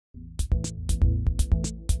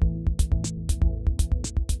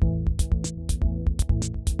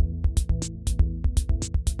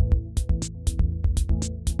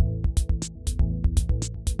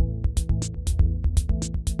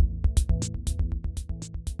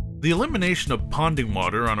The elimination of ponding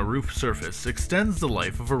water on a roof surface extends the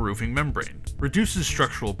life of a roofing membrane, reduces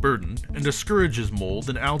structural burden, and discourages mold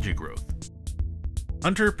and algae growth.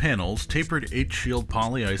 Hunter Panels Tapered H-Shield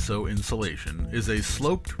Polyiso Insulation is a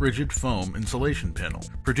sloped, rigid foam insulation panel,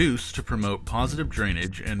 produced to promote positive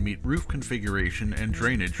drainage and meet roof configuration and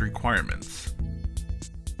drainage requirements.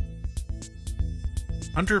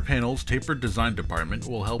 Hunter Panels' Tapered Design Department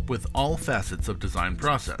will help with all facets of design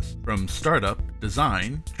process, from startup,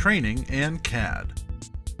 design, training, and CAD.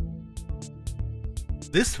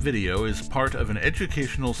 This video is part of an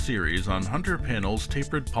educational series on Hunter Panels'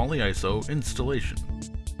 Tapered Polyiso installation.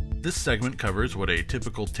 This segment covers what a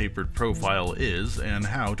typical tapered profile is and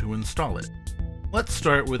how to install it. Let's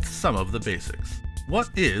start with some of the basics. What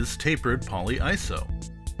is tapered polyiso?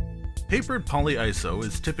 Tapered polyiso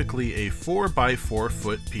is typically a 4x4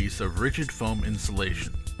 foot piece of rigid foam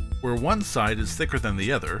insulation, where one side is thicker than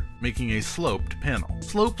the other, making a sloped panel.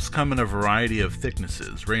 Slopes come in a variety of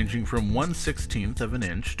thicknesses, ranging from 1/16 of an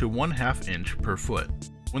inch to 1/2 inch per foot.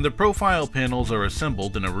 When the profile panels are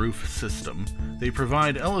assembled in a roof system, they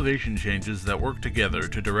provide elevation changes that work together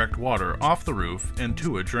to direct water off the roof and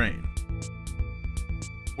to a drain.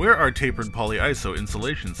 Where are tapered polyiso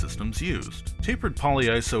insulation systems used? Tapered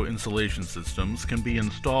polyiso insulation systems can be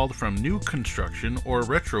installed from new construction or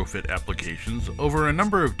retrofit applications over a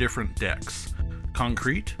number of different decks: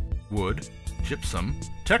 concrete, wood, gypsum,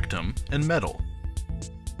 tectum, and metal.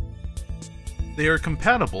 They are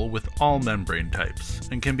compatible with all membrane types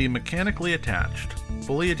and can be mechanically attached,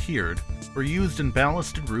 fully adhered, or used in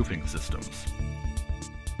ballasted roofing systems.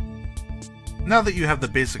 Now that you have the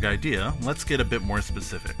basic idea, let's get a bit more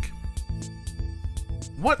specific.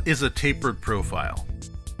 What is a tapered profile?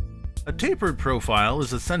 A tapered profile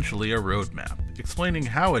is essentially a roadmap, explaining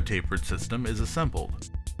how a tapered system is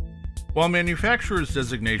assembled. While manufacturers'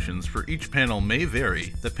 designations for each panel may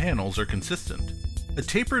vary, the panels are consistent. A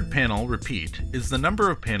tapered panel repeat is the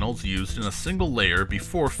number of panels used in a single layer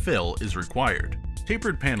before fill is required.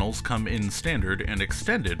 Tapered panels come in standard and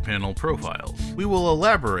extended panel profiles. We will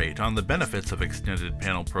elaborate on the benefits of extended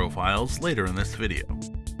panel profiles later in this video.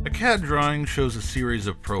 A CAD drawing shows a series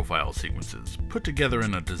of profile sequences, put together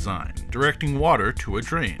in a design, directing water to a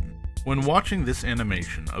drain. When watching this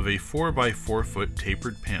animation of a 4x4 foot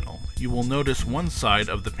tapered panel, you will notice one side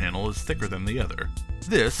of the panel is thicker than the other.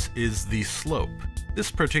 This is the slope.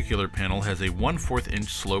 This particular panel has a 1/4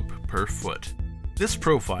 inch slope per foot. This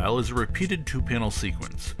profile is a repeated two-panel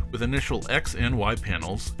sequence, with initial X and Y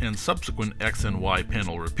panels and subsequent X and Y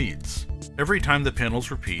panel repeats. Every time the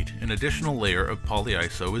panels repeat, an additional layer of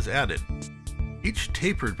polyiso is added. Each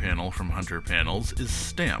tapered panel from Hunter Panels is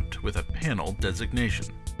stamped with a panel designation.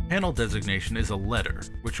 Panel designation is a letter,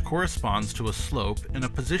 which corresponds to a slope and a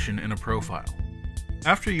position in a profile.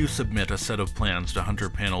 After you submit a set of plans to Hunter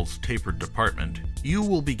Panels' Tapered Department, you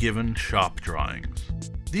will be given shop drawings.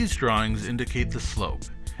 These drawings indicate the slope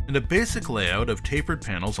and a basic layout of tapered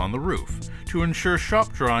panels on the roof to ensure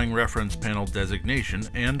shop drawing reference panel designation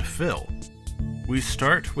and fill. We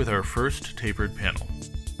start with our first tapered panel.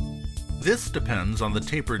 This depends on the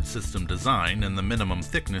tapered system design and the minimum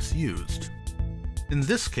thickness used. In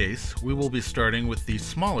this case, we will be starting with the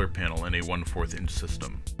smaller panel in a 1/4 inch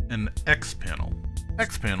system, an X panel.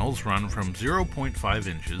 X panels run from 0.5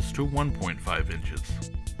 inches to 1.5 inches.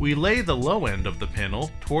 We lay the low end of the panel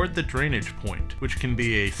toward the drainage point, which can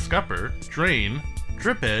be a scupper, drain,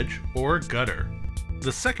 drip edge, or gutter.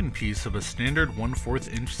 The second piece of a standard 1/4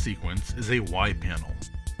 inch sequence is a Y panel,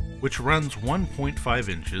 which runs 1.5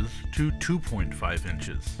 inches to 2.5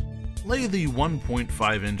 inches. Lay the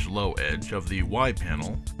 1.5 inch low edge of the Y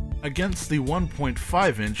panel against the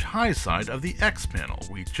 1.5 inch high side of the X panel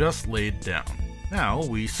we just laid down. Now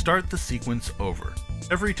we start the sequence over.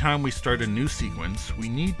 Every time we start a new sequence, we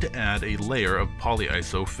need to add a layer of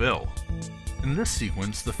polyiso fill. In this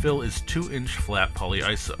sequence, the fill is 2-inch flat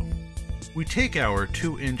polyiso. We take our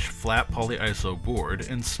 2-inch flat polyiso board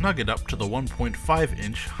and snug it up to the 1.5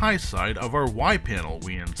 inch high side of our Y panel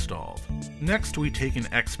we installed. Next, we take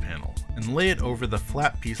an X panel and lay it over the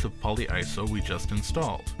flat piece of polyiso we just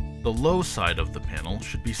installed. The low side of the panel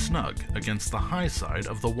should be snug against the high side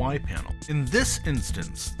of the Y panel. In this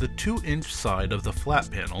instance, the 2-inch side of the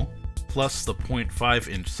flat panel, plus the 0.5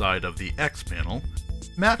 inch side of the X panel,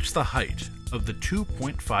 match the height of the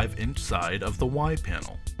 2.5 inch side of the Y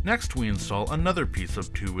panel. Next, we install another piece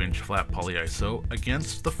of 2-inch flat polyiso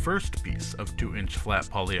against the first piece of 2-inch flat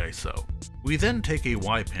polyiso. We then take a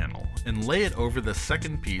Y panel and lay it over the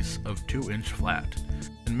second piece of 2-inch flat,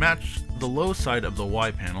 and match the low side of the Y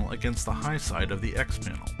panel against the high side of the X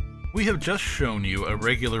panel. We have just shown you a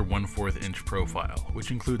regular 1/4 inch profile, which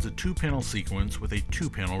includes a 2-panel sequence with a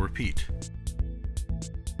 2-panel repeat.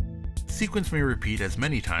 The sequence may repeat as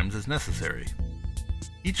many times as necessary.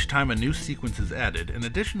 Each time a new sequence is added, an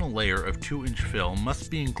additional layer of 2-inch fill must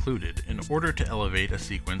be included in order to elevate a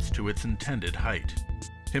sequence to its intended height.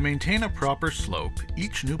 To maintain a proper slope,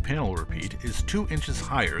 each new panel repeat is 2 inches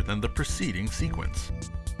higher than the preceding sequence.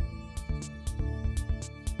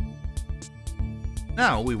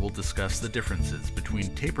 Now we will discuss the differences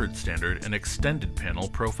between tapered standard and extended panel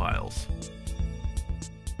profiles.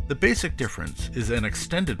 The basic difference is an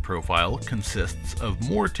extended profile consists of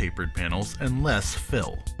more tapered panels and less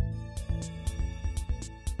fill.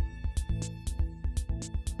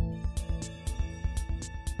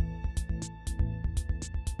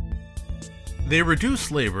 They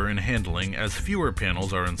reduce labor in handling as fewer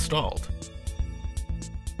panels are installed.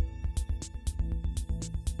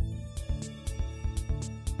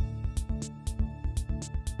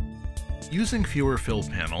 Using fewer fill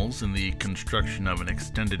panels in the construction of an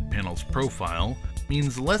extended panel's profile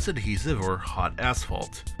means less adhesive or hot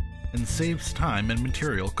asphalt, and saves time and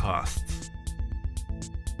material costs.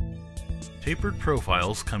 Tapered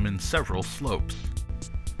profiles come in several slopes.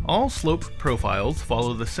 All slope profiles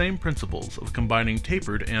follow the same principles of combining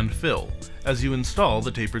tapered and fill as you install the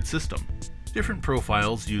tapered system. Different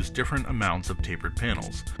profiles use different amounts of tapered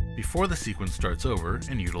panels before the sequence starts over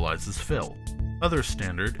and utilizes fill. Other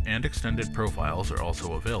standard and extended profiles are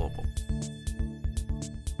also available.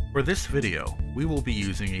 For this video, we will be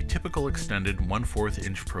using a typical extended 1/4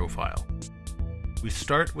 inch profile. We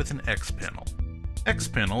start with an X panel. X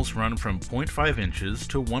panels run from 0.5 inches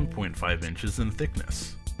to 1.5 inches in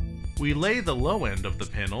thickness. We lay the low end of the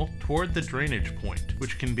panel toward the drainage point,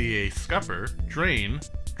 which can be a scupper, drain,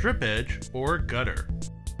 drip edge, or gutter.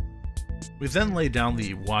 We then lay down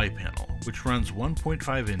the Y panel, which runs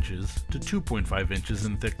 1.5 inches to 2.5 inches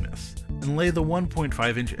in thickness, and lay the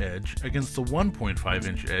 1.5 inch edge against the 1.5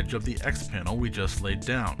 inch edge of the X panel we just laid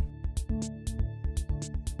down.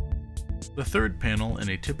 The third panel in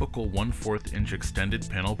a typical 1/4 inch extended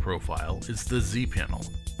panel profile is the Z panel,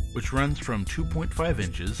 which runs from 2.5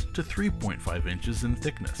 inches to 3.5 inches in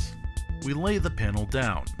thickness. We lay the panel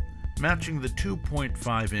down, matching the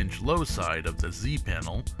 2.5 inch low side of the Z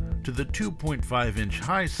panel to the 2.5 inch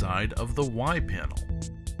high side of the Y panel.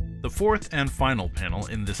 The fourth and final panel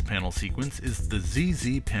in this panel sequence is the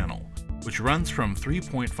ZZ panel, which runs from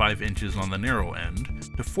 3.5 inches on the narrow end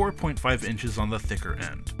to 4.5 inches on the thicker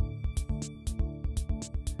end.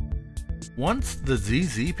 Once the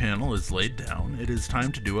ZZ panel is laid down, it is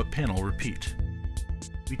time to do a panel repeat.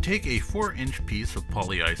 We take a 4-inch piece of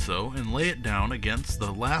Polyiso and lay it down against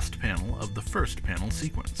the last panel of the first panel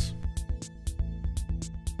sequence.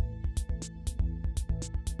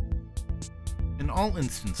 In all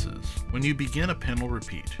instances, when you begin a panel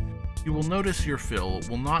repeat, you will notice your fill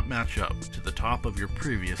will not match up to the top of your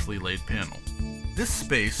previously laid panel. This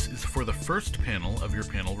space is for the first panel of your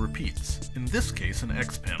panel repeats, in this case an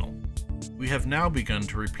X panel. We have now begun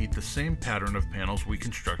to repeat the same pattern of panels we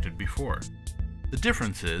constructed before. The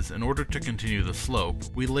difference is, in order to continue the slope,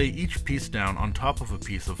 we lay each piece down on top of a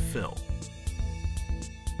piece of fill.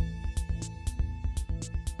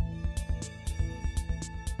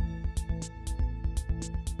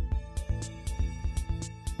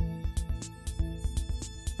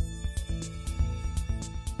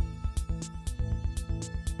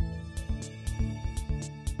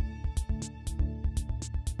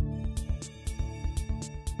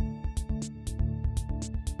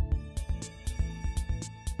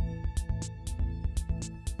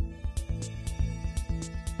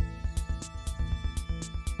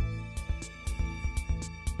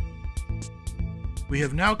 We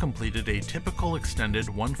have now completed a typical extended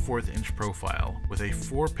 1/4 inch profile with a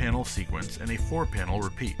 4-panel sequence and a 4-panel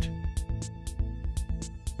repeat.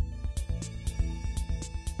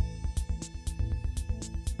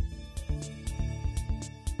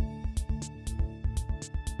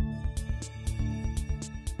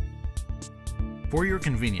 For your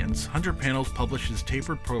convenience, Hunter Panels publishes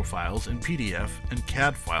tapered profiles in PDF and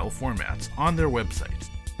CAD file formats on their website.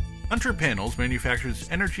 Hunter Panels manufactures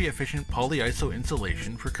energy-efficient Polyiso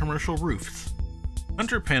insulation for commercial roofs.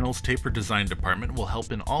 Hunter Panels' tapered design department will help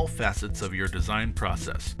in all facets of your design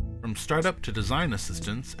process, from startup to design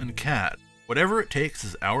assistance and CAD. Whatever it takes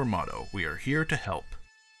is our motto. We are here to help.